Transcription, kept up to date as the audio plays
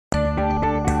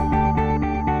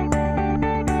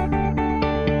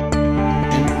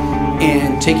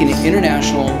taking it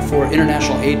international for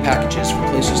international aid packages for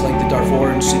places like the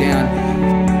Darfur and Sudan.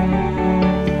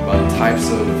 About types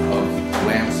of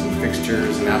lamps and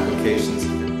fixtures and applications.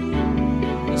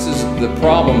 This is the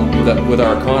problem with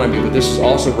our economy, but this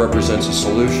also represents a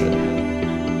solution.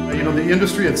 You know, the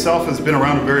industry itself has been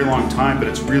around a very long time, but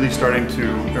it's really starting to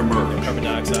emerge. Carbon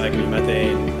dioxide, can be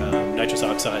methane, nitrous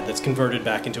oxide that's converted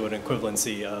back into an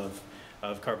equivalency of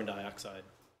carbon dioxide.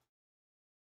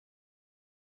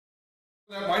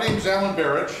 My name is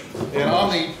Barich, and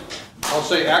I'm the, I'll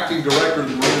say, acting director of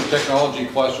the Marina Technology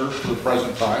Cluster for the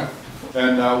present time.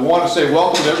 And I want to say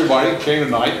welcome to everybody who came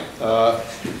tonight.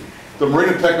 The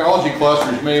Marina Technology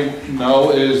Cluster, as you may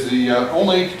know, is the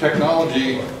only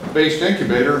technology-based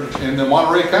incubator in the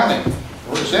Monterey County,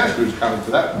 or Santa Cruz County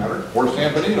for that matter, or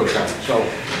San Benito County. So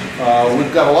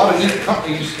we've got a lot of neat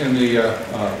companies in the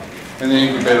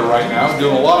incubator right now,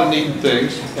 doing a lot of neat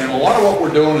things. And a lot of what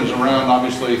we're doing is around,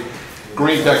 obviously,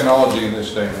 green technology in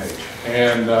this day and age.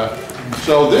 And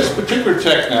so this particular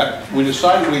TechNet, we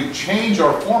decided we'd change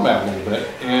our format a little bit,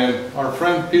 and our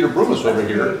friend Peter Brumis over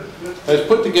here has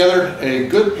put together a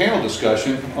good panel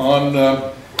discussion on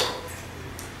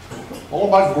all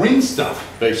about green stuff,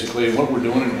 basically, and what we're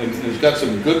doing, and he's got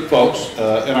some good folks,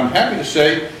 and I'm happy to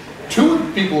say two of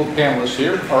the people, panelists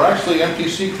here, are actually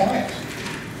MTC clients.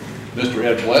 Mr.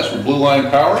 Ed Bless from Blue Line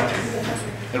Power,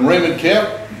 and Raymond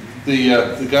Kemp,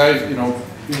 the guy, you know,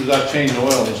 he was out changing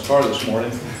oil in his car this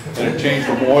morning, and it changed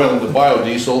from oil into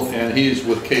biodiesel, and he's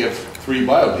with KF3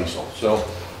 Biodiesel. So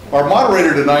our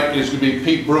moderator tonight is going to be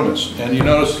Pete Brumis, and you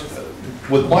notice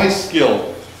with my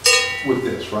skill with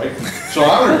this, right? So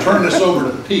I'm going to turn this over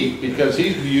to Pete because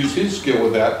he's going to use his skill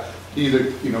with that to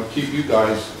either, you know, keep you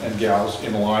guys and gals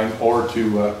in line or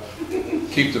to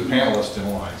keep the panelists in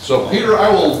line. So Peter,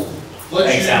 I will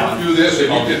let you do this. If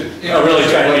you could, I'm really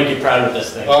trying to make you proud of this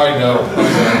thing. I know.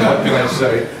 What can I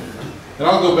say? And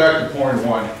I'll go back to pouring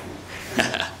wine.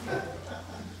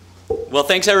 Well,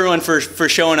 thanks everyone for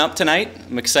showing up tonight.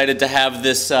 I'm excited to have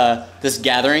this this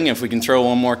gathering. If we can throw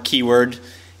one more keyword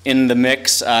in the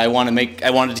mix, I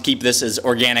wanted to keep this as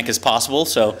organic as possible.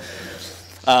 So,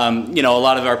 you know, a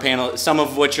lot of our panel, some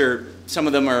of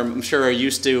them are, I'm sure, are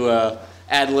used to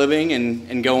ad-libbing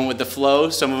and going with the flow.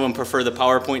 Some of them prefer the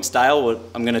PowerPoint style.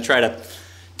 I'm going to try to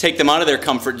take them out of their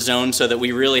comfort zone so that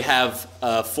we really have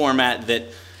a format that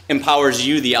empowers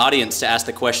you, the audience, to ask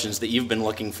the questions that you've been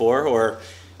looking for. Or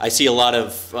I see a lot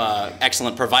of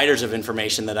excellent providers of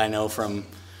information that I know from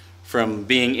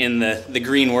being in the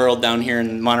green world down here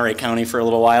in Monterey County for a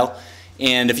little while.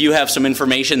 And if you have some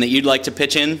information that you'd like to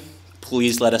pitch in,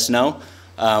 please let us know.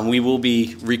 We will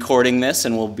be recording this,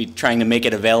 and we'll be trying to make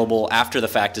it available after the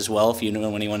fact as well. If you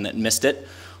know anyone that missed it,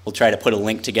 we'll try to put a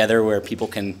link together where people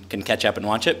can catch up and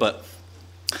watch it. But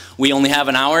we only have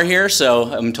an hour here, so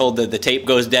I'm told that the tape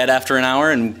goes dead after an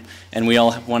hour, and we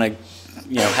all want to,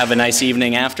 you know, have a nice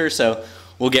evening after. So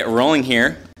we'll get rolling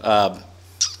here. So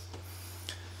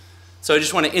I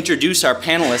just want to introduce our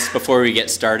panelists before we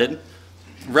get started.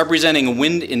 Representing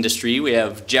wind industry, we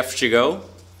have Jeff Chigot.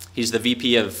 He's the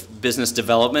VP of Business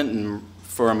Development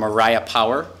for Marina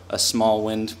Power, a small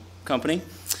wind company.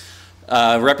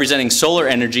 Representing solar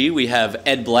energy, we have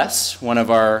Ed Bless, one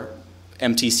of our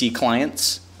MTC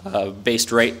clients,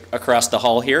 based right across the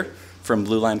hall here from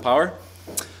Blue Line Power.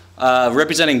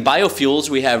 Representing biofuels,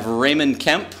 we have Raymond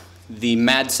Kemp, the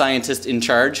mad scientist in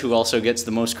charge, who also gets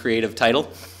the most creative title.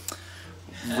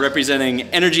 Representing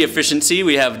energy efficiency,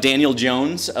 we have Daniel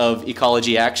Jones of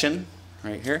Ecology Action,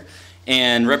 right here.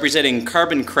 And representing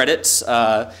carbon credits,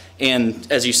 and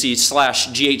as you see,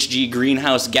 /GHG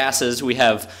greenhouse gases, we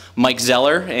have Mike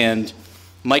Zeller. And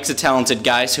Mike's a talented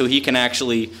guy, so he can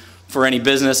actually, for any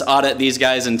business, audit these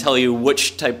guys and tell you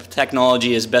which type of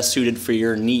technology is best suited for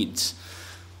your needs.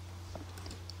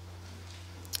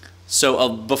 So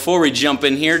before we jump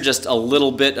in here, just a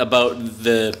little bit about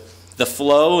the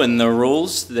flow and the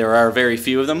rules. There are very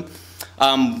few of them.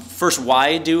 First,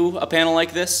 why do a panel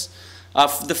like this?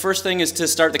 The first thing is to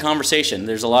start the conversation.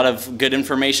 There's a lot of good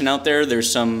information out there. There's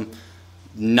some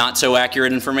not so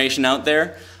accurate information out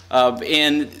there.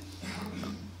 And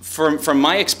from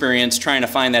my experience trying to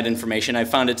find that information, I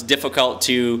found it's difficult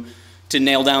to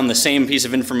nail down the same piece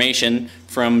of information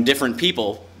from different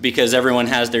people because everyone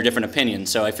has their different opinions.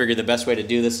 So I figured the best way to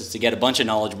do this is to get a bunch of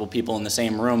knowledgeable people in the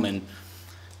same room and,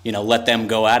 you know, let them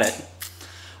go at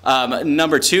it.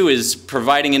 Number two is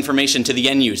providing information to the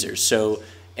end users. So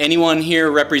anyone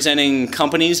here representing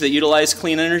companies that utilize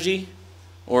clean energy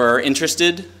or are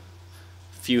interested? A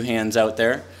few hands out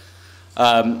there.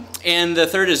 And the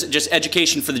third is just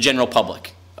education for the general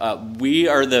public. We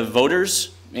are the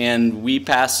voters, and we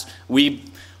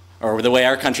or the way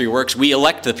our country works, we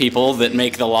elect the people that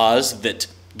make the laws that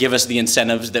give us the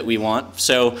incentives that we want.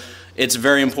 So it's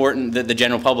very important that the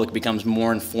general public becomes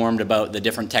more informed about the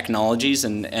different technologies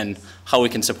and how we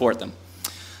can support them.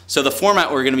 So the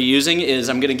format we're going to be using is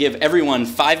I'm going to give everyone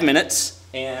 5 minutes,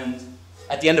 and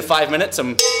at the end of 5 minutes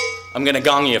I'm going to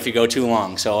gong you if you go too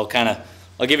long. So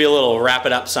I'll give you a little wrap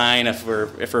it up sign if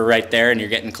we're right there and you're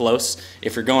getting close.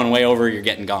 If you're going way over, you're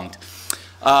getting gonged.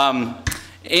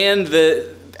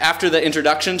 After the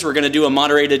introductions, we're going to do a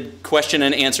moderated question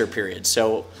and answer period.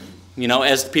 So, you know,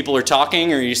 as people are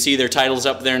talking, or you see their titles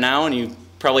up there now, and you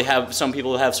probably have some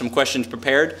people have some questions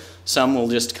prepared. Some will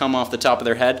just come off the top of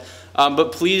their head.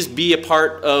 But please be a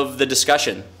part of the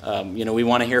discussion. You know, we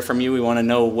want to hear from you. We want to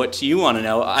know what you want to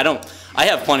know. I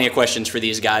have plenty of questions for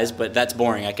these guys, but that's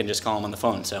boring. I can just call them on the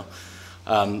phone. So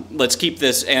let's keep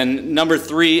this. And number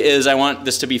 3 is I want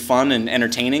this to be fun and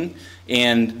entertaining.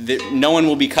 And no one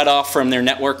will be cut off from their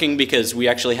networking, because we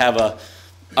actually have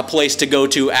a place to go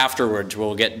to afterwards where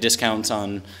we'll get discounts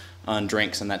on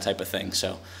drinks and that type of thing.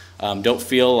 So don't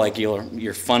feel like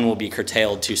your fun will be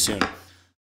curtailed too soon.